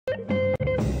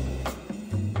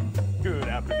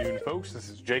folks. This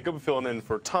is Jacob filling in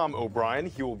for Tom O'Brien.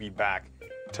 He will be back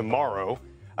tomorrow.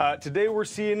 Today we're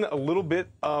seeing a little bit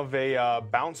of a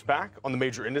bounce back on the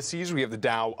major indices. We have the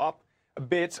Dow up a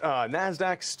bit,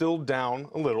 NASDAQ still down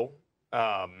a little,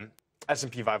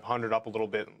 S&P 500 up a little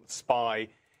bit, SPY.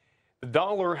 The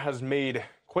dollar has made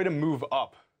quite a move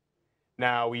up.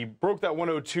 Now, we broke that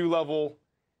 102 level,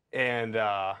 and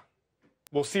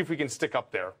we'll see if we can stick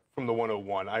up there from the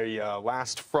 101.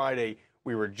 Last Friday,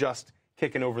 we were just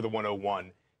kicking over the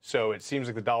 101. So it seems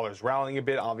like the dollar is rallying a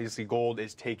bit. Obviously, gold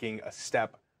is taking a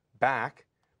step back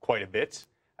quite a bit.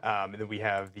 And then we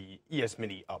have the ES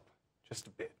Mini up just a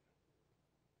bit.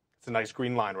 It's a nice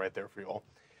green line right there for you all.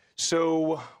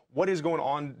 So what is going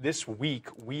on this week?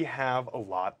 We have a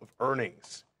lot of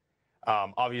earnings.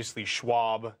 Obviously,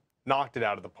 Schwab knocked it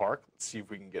out of the park. Let's see if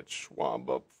we can get Schwab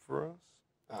up for us.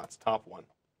 It's top one.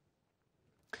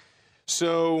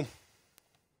 So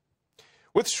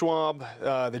with Schwab,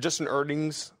 the adjusted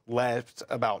earnings left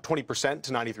about 20%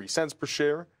 to 93 cents per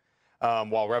share,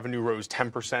 while revenue rose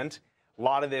 10%. A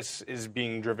lot of this is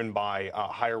being driven by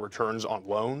higher returns on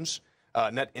loans.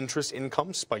 Net interest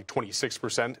income spiked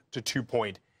 26% to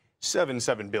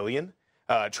 $2.77 billion.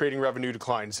 Trading revenue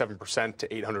declined 7% to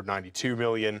 $892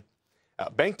 million.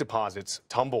 Bank deposits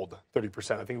tumbled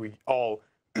 30%. I think we all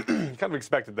kind of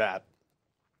expected that.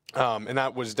 And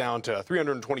that was down to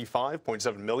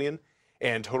 $325.7 million.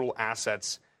 And total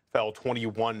assets fell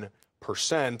 21%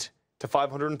 to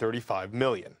 $535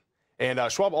 million.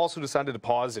 And Schwab also decided to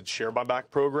pause its share buyback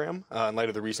program in light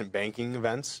of the recent banking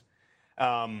events.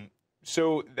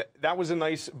 So that was a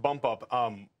nice bump up.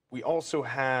 We also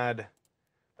had,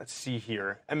 let's see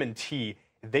here, M&T.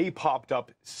 They popped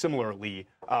up similarly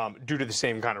due to the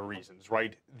same kind of reasons,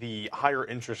 right? The higher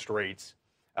interest rates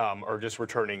are just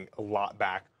returning a lot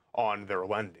back on their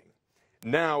lending.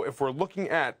 Now, if we're looking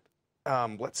at,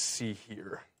 let's see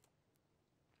here.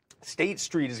 State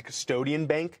Street is a custodian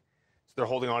bank. So they're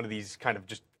holding on to these kind of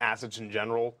just assets in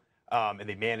general, and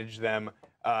they manage them.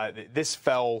 This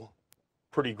fell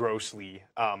pretty grossly.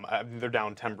 They're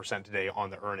down 10% today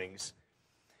on the earnings.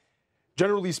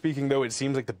 Generally speaking, though, it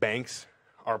seems like the banks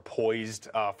are poised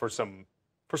for some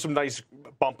nice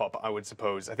bump up, I would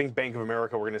suppose. I think Bank of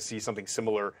America, we're going to see something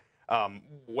similar.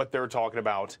 What they're talking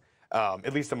about,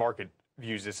 at least the market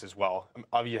views this as well.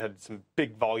 Obviously, you had some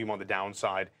big volume on the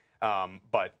downside,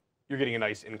 but you're getting a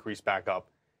nice increase back up.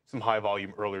 Some high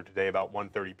volume earlier today, about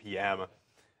 1:30 p.m.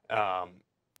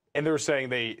 And they're saying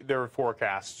their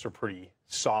forecasts are pretty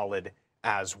solid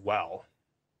as well.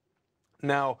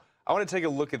 Now, I want to take a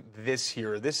look at this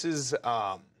here. This is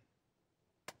from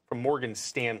Morgan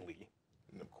Stanley.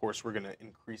 And of course, we're going to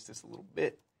increase this a little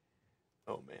bit.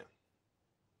 Oh, man.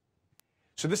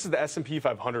 So this is the S&P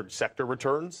 500 sector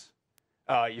returns.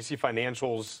 You see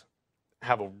financials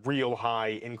have a real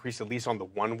high increase, at least on the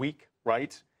 1 week,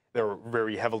 right? They're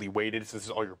very heavily weighted. So this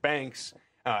is all your banks,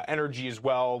 energy as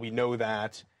well. We know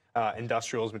that.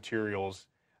 Industrials, materials.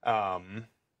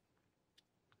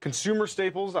 Consumer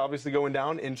staples, obviously going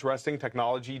down. Interesting.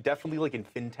 Technology, definitely like in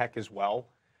fintech as well.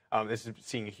 This is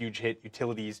seeing a huge hit.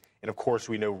 Utilities, and of course,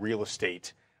 we know real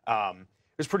estate.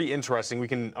 It's pretty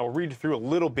interesting. I'll read through a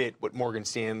little bit what Morgan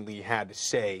Stanley had to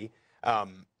say.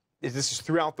 This is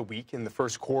throughout the week. In the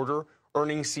first quarter,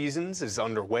 earnings seasons is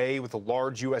underway with the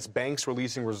large U.S. banks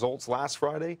releasing results last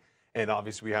Friday, and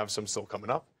obviously we have some still coming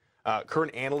up.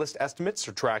 Current analyst estimates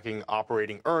are tracking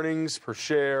operating earnings per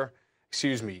share,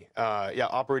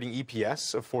 operating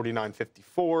EPS of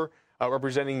 $49.54,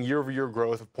 representing year-over-year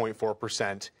growth of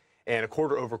 0.4% and a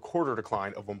quarter-over-quarter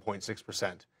decline of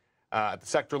 1.6%. At the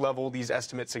sector level, these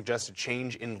estimates suggest a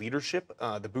change in leadership.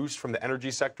 The boost from the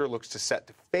energy sector looks set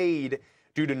to fade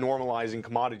due to normalizing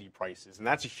commodity prices. And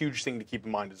that's a huge thing to keep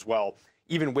in mind as well.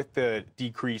 Even with the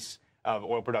decrease of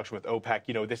oil production with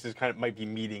OPEC, this is might be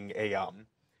meeting a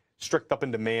strict up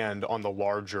in demand on the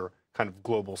larger kind of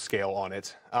global scale on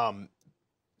it.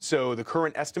 So the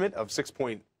current estimate of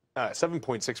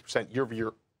 7.6%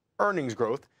 year-over-year earnings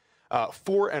growth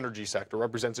for energy sector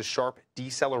represents a sharp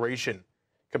deceleration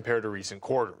compared to recent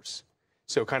quarters.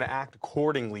 So kind of act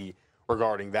accordingly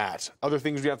regarding that. Other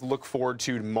things we have to look forward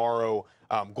to tomorrow,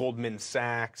 Goldman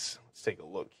Sachs. Let's take a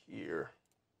look here.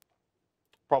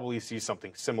 Probably see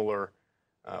something similar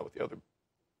with the other.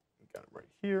 Got it right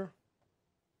here.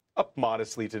 Up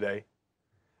modestly today.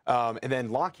 And then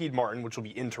Lockheed Martin, which will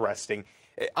be interesting.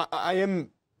 I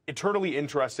am eternally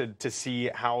interested to see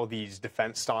how these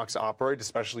defense stocks operate,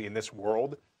 especially in this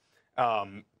world.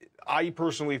 I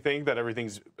personally think that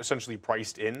everything's essentially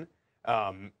priced in,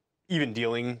 even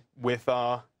dealing with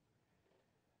the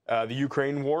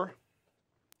Ukraine war.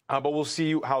 But we'll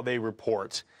see how they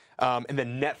report. And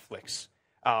then Netflix.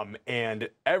 And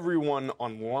everyone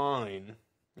online,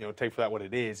 take for that what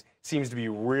it is, seems to be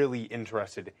really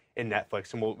interested in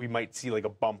Netflix, and we might see like a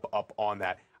bump up on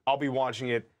that. I'll be watching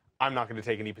it. I'm not going to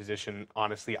take any position,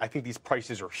 honestly. I think these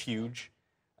prices are huge,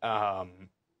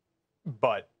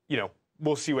 but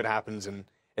we'll see what happens and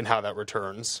how that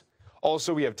returns.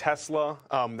 Also, we have Tesla.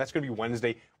 That's going to be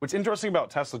Wednesday. What's interesting about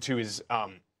Tesla too is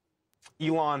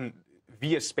Elon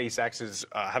via SpaceX is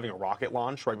having a rocket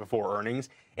launch right before earnings,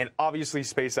 and obviously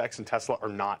SpaceX and Tesla are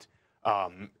not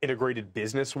integrated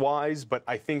business-wise, but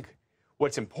I think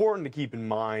what's important to keep in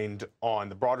mind on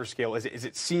the broader scale is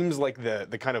it seems like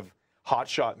the kind of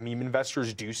hotshot meme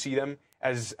investors do see them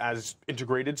as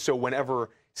integrated. So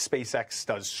whenever SpaceX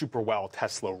does super well,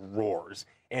 Tesla roars,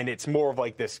 and it's more of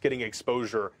like this getting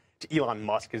exposure to Elon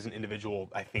Musk as an individual,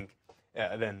 I think,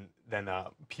 than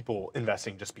people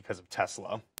investing just because of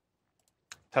Tesla.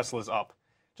 Tesla's up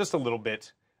just a little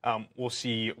bit. We'll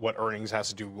see what earnings has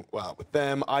to do with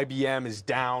them. IBM is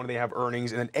down. They have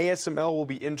earnings. And then ASML will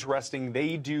be interesting.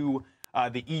 They do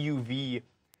the EUV.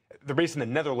 They're based in the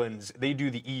Netherlands. They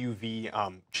do the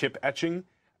EUV chip etching.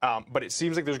 But it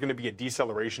seems like there's going to be a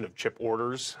deceleration of chip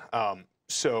orders.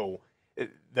 So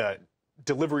the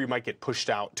delivery might get pushed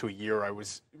out to a year. I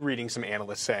was reading some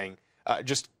analysts saying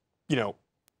just,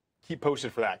 keep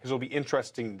posted for that because it'll be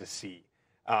interesting to see.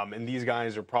 And these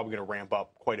guys are probably going to ramp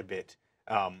up quite a bit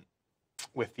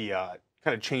with the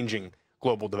kind of changing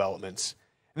global developments.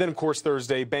 And then, of course,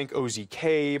 Thursday, Bank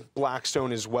OZK,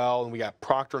 Blackstone as well, and we got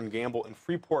Procter & Gamble and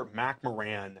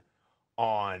Freeport-McMoRan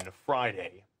on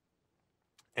Friday.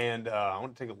 And I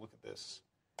want to take a look at this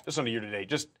just on a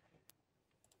year-to-date.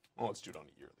 Let's do it on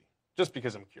a yearly, just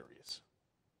because I'm curious.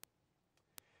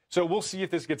 So we'll see if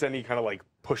this gets any kind of like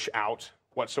push out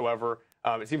whatsoever.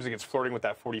 It seems like it's flirting with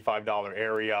that $45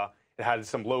 area. It had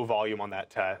some low volume on that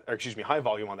test, or excuse me, high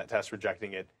volume on that test,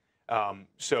 rejecting it.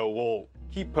 So we'll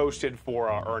keep posted for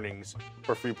earnings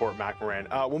for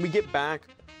Freeport-McMoRan. When we get back,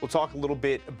 we'll talk a little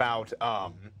bit about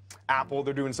Apple.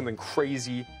 They're doing something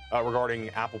crazy regarding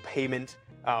Apple payment.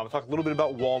 We'll talk a little bit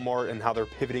about Walmart and how they're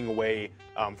pivoting away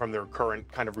from their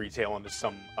current kind of retail into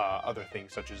some other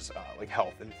things such as like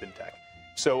health and fintech.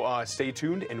 So stay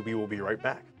tuned, and we will be right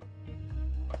back.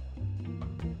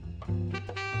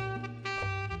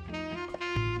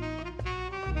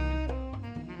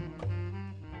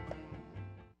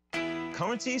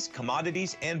 Currencies,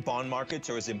 commodities, and bond markets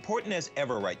are as important as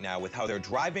ever right now with how they're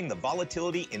driving the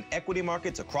volatility in equity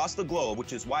markets across the globe,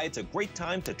 which is why it's a great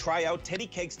time to try out Teddy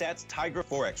Kegstad's Tiger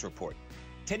Forex Report.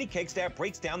 Teddy Kegstad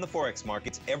breaks down the Forex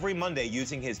markets every Monday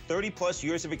using his 30-plus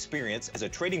years of experience as a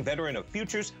trading veteran of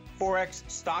futures, Forex,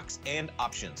 stocks, and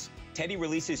options. Teddy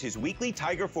releases his weekly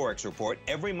Tiger Forex Report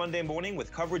every Monday morning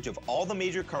with coverage of all the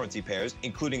major currency pairs,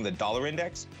 including the dollar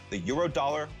index, the euro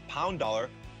dollar, pound dollar,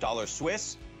 dollar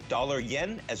Swiss, dollar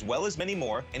yen, as well as many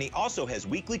more, and he also has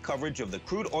weekly coverage of the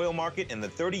crude oil market and the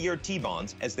 30-year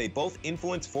T-bonds, as they both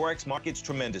influence Forex markets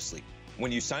tremendously.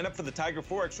 When you sign up for the Tiger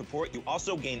Forex Report, you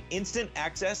also gain instant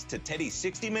access to Teddy's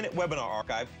 60-minute webinar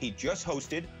archive he just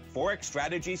hosted, Forex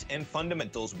Strategies and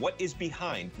Fundamentals, What is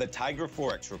Behind the Tiger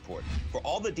Forex Report. For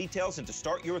all the details and to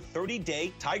start your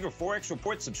 30-day Tiger Forex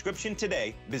Report subscription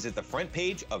today, visit the front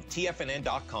page of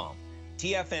TFNN.com.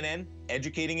 TFNN,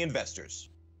 educating investors.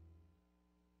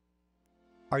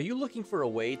 Are you looking for a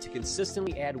way to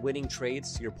consistently add winning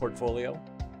trades to your portfolio?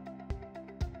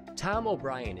 Tom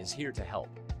O'Brien is here to help.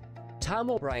 Tom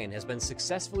O'Brien has been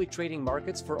successfully trading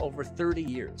markets for over 30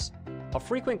 years. A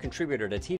frequent contributor to